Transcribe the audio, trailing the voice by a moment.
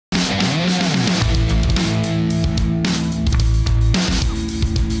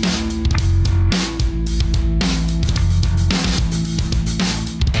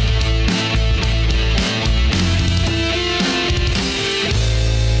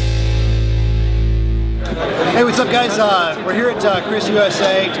up, guys? We're here at KRISS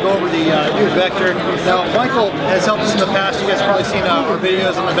USA to go over the new Vector. Now, Michael has helped us in the past. You guys have probably seen our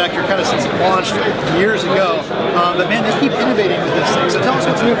videos on the Vector kind of since it launched years ago. But man, they keep innovating with this thing. So tell us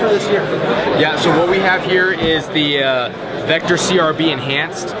what's new for this year. Yeah, so what we have here is the Vector CRB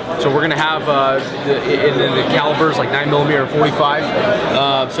enhanced. So we're going to have in the calibers like 9mm and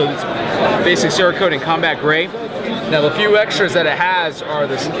 45. So it's basic Cerakote and combat gray. Now the few extras that it has are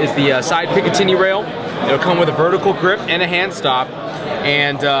the side Picatinny rail. It'll come with a vertical grip and a hand stop,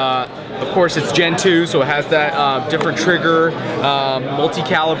 and of course it's Gen 2, so it has that different trigger,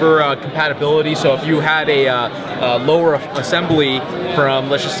 multi-caliber compatibility. So if you had a lower assembly from,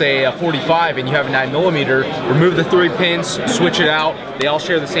 let's just say, a 45 and you have a 9mm, remove the 3 pins, switch it out. They all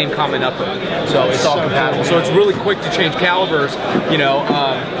share the same common upper, so it's all compatible. So it's really quick to change calibers, you know.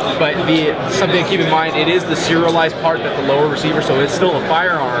 But something to keep in mind, it is the serialized part that the lower receiver, so it's still a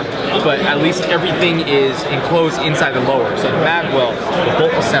firearm, but at least everything is enclosed inside the lower. So the mag well, the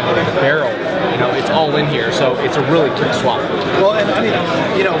bolt assembly, the barrel, you know, it's all in here. So it's a really quick swap. Well, and I mean,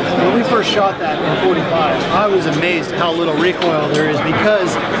 you know, when we first shot that in 45, I was amazed how little recoil there is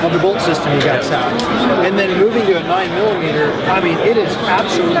because of the bolt system you guys have. And then moving to a 9mm, I mean, it is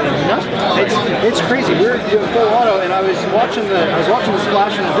absolutely nuts. It's crazy. We were doing full auto, and I was watching the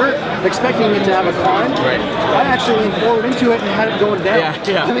splash in the dirt, expecting it to have a climb. Right. I actually leaned forward into it and had it going down.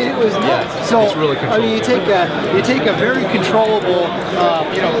 Yeah. I mean, it was nuts. So it's really I mean, you take a very controllable,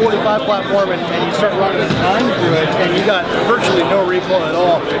 you know, 45 platform, and you start running 9 through it, and you got virtually no recoil at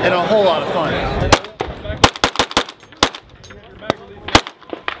all, and a whole lot of fun.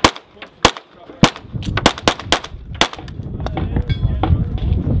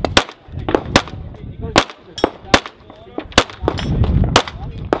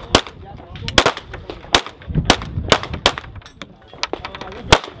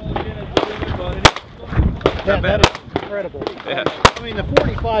 Yeah, that is incredible. Yeah. I mean, the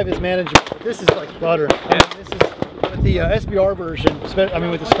 45 is manageable, but this is like butter. I mean, this is with the SBR version. I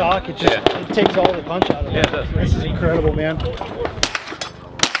mean, with the stock, it just it takes all the punch out of it. Yeah, it does. This is incredible, man.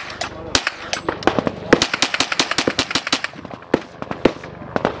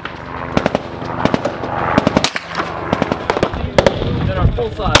 Then our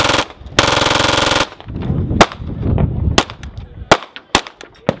full size.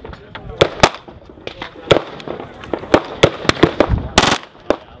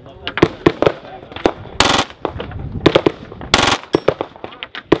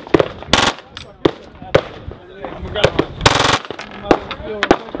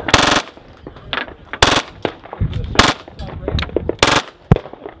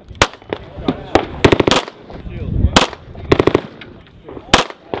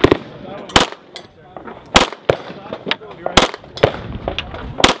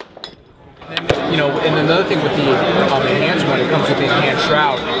 You know, and another thing with the enhanced one, it comes with the enhanced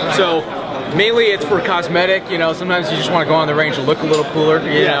shroud. So mainly it's for cosmetic, you know, sometimes you just want to go on the range and look a little cooler,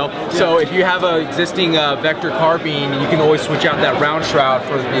 you know. So if you have an existing Vector carbine, you can always switch out that round shroud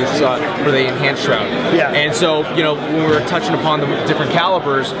for the enhanced shroud. Yeah. And so, you know, when we're touching upon the different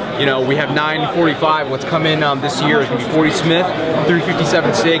calibers, you know, we have 9.45. What's come in this year is going to be 40 Smith,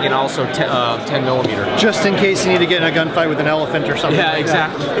 357 SIG, and also 10mm. Just in case you need to get in a gunfight with an elephant or something. Yeah, like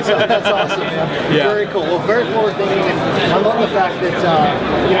exactly. That. That's awesome, man. Yeah. Very cool. Well, very forward thinking, and I love the fact that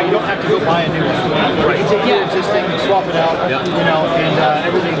you know, you don't have to go buy a new one. Right. You take your existing, swap it out, you know, and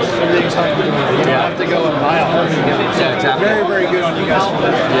everything's hunky dory. You don't have to go and buy a whole new gun. Yeah, exactly. Very, very good on you guys.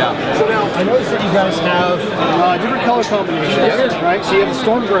 Yeah. So now I noticed that you guys have different color combinations, right? So you have the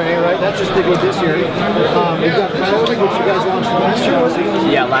Storm Gray, right? That's just big with this year. You've got Priority, which you guys launched last year, was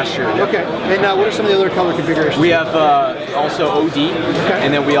it? Yeah, last year. Yeah. Okay. And what are some of the other color configurations? We have also OD,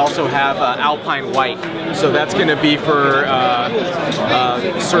 and then we also have Alpine White. So that's going to be for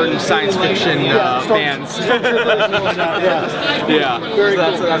certain science fiction fans. Yeah.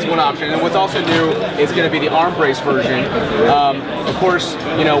 So that's one option. And what's also new is going to be the arm brace version. Of course,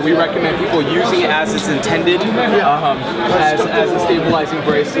 you know, we recommend people using it as it's intended, as a stabilizing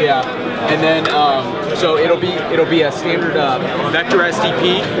brace. Yeah. And then so it'll be a standard Vector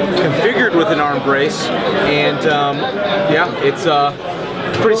SDP configured with an arm brace, and yeah, it's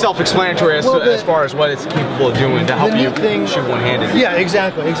pretty self-explanatory as far as what it's capable of doing to help you shoot one-handed. Yeah,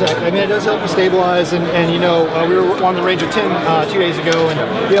 exactly. I mean, it does help you stabilize, and you know, we were on the range of 10 2 days ago,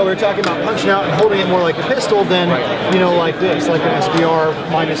 and you know, we were talking about punching out and holding it more like a pistol than you know, like this, like an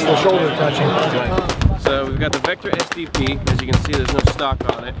SBR minus the shoulder touching. So we've got the Vector SDP. As you can see, there's no stock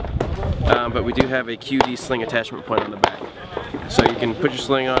on it, but we do have a QD sling attachment point on the back. So you can put your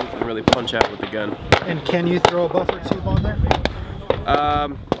sling on and really punch out with the gun. And can you throw a buffer tube on there?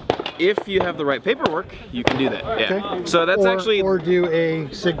 if you have the right paperwork, you can do that. Yeah. Okay. So that's or do a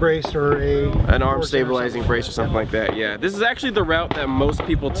SIG brace or an arm stabilizing brace or something like that. Yeah. This is actually the route that most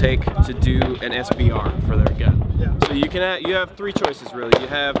people take to do an SBR for their gun. Yeah. So you have three choices really. You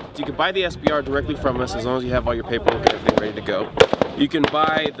can buy the SBR directly from us as long as you have all your paperwork and everything ready to go. You can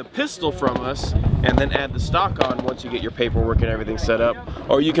buy the pistol from us and then add the stock on once you get your paperwork and everything set up.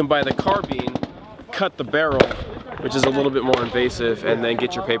 Or you can buy the carbine, cut the barrel, which is a little bit more invasive, and then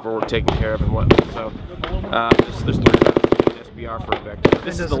get your paperwork taken care of and whatnot. So there's three methods to get an SBR for a Vector.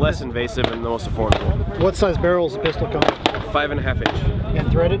 This is the less invasive and the most affordable. What size barrel does the pistol come with? 5.5 inch.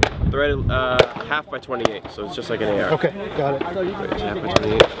 And threaded? Threaded, half by 28, so it's just like an AR. Okay, got it. It's half by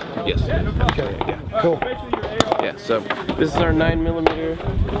 28. Yes. Okay. Yeah. Cool. Yeah. So this is our 9mm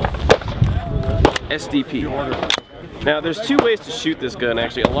SDP. Now there's two ways to shoot this gun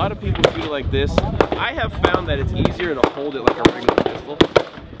actually. A lot of people shoot it like this. I have found that it's easier to hold it like a regular pistol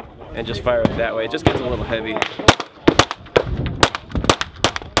and just fire it that way. It just gets a little heavy.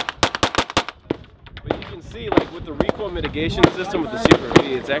 But you can see like with the recoil mitigation system with the Super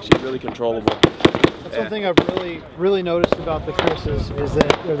V, it's actually really controllable. That's one thing I've really noticed about the KRISS is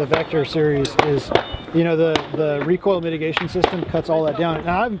that, or the Vector series, is, you know, the recoil mitigation system cuts all that down.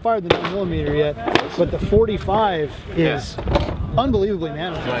 Now I haven't fired the 9mm yet, but the 45 is unbelievably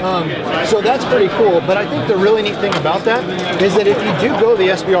manageable. So that's pretty cool. But I think the really neat thing about that is that if you do go the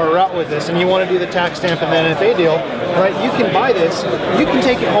SBR route with this and you want to do the tax stamp and the NFA deal, right, you can buy this, you can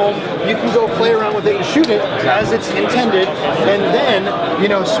take it home, you can go play around with it and shoot it as it's intended, and then, you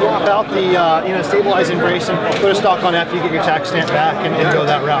know, swap out the, you know, stabilizing brace and put a stock on after you get your tax stamp back and go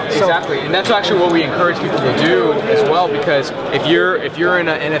that route. So, exactly, and that's actually what we encourage people to do as well, because if you're in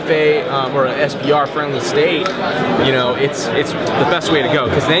an NFA or an SBR friendly state, you know, it's the best way to go,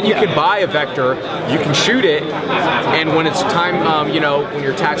 because then you can buy a Vector, you can shoot it, and when it's time, you know, when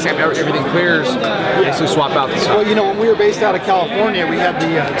your tax stamp, everything clears, basically swap out the stock. Well, you know, when we were based out of California, we had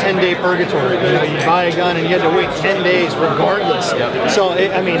the 10-day purgatory. You know, you buy a gun and you had to wait 10 days regardless. Yep. So,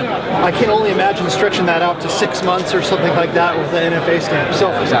 I mean, I can only imagine stretching that out to 6 months or something like that with the NFA stamp.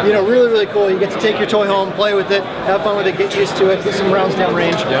 So, you know, really, really cool. You get to take your toy home, play with it, have fun with it, get used to it, get some rounds down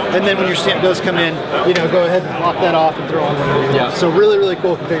range, and then when your stamp does come in, you know, go ahead and pop that off and throw on whatever you want. So really, really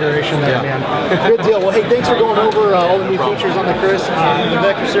cool configuration there, man. Good deal. Well, hey, thanks for going over all the new features on the KRISS, the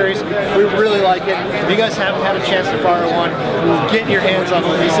Vector series. We really like it. If you guys haven't had a chance to fire one, get your hands on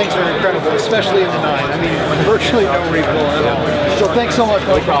one. These things are incredible, especially in the 9. I mean, virtually no recoil at all. So thanks so much,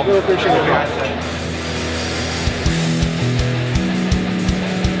 Mike. No problem. Really appreciate it.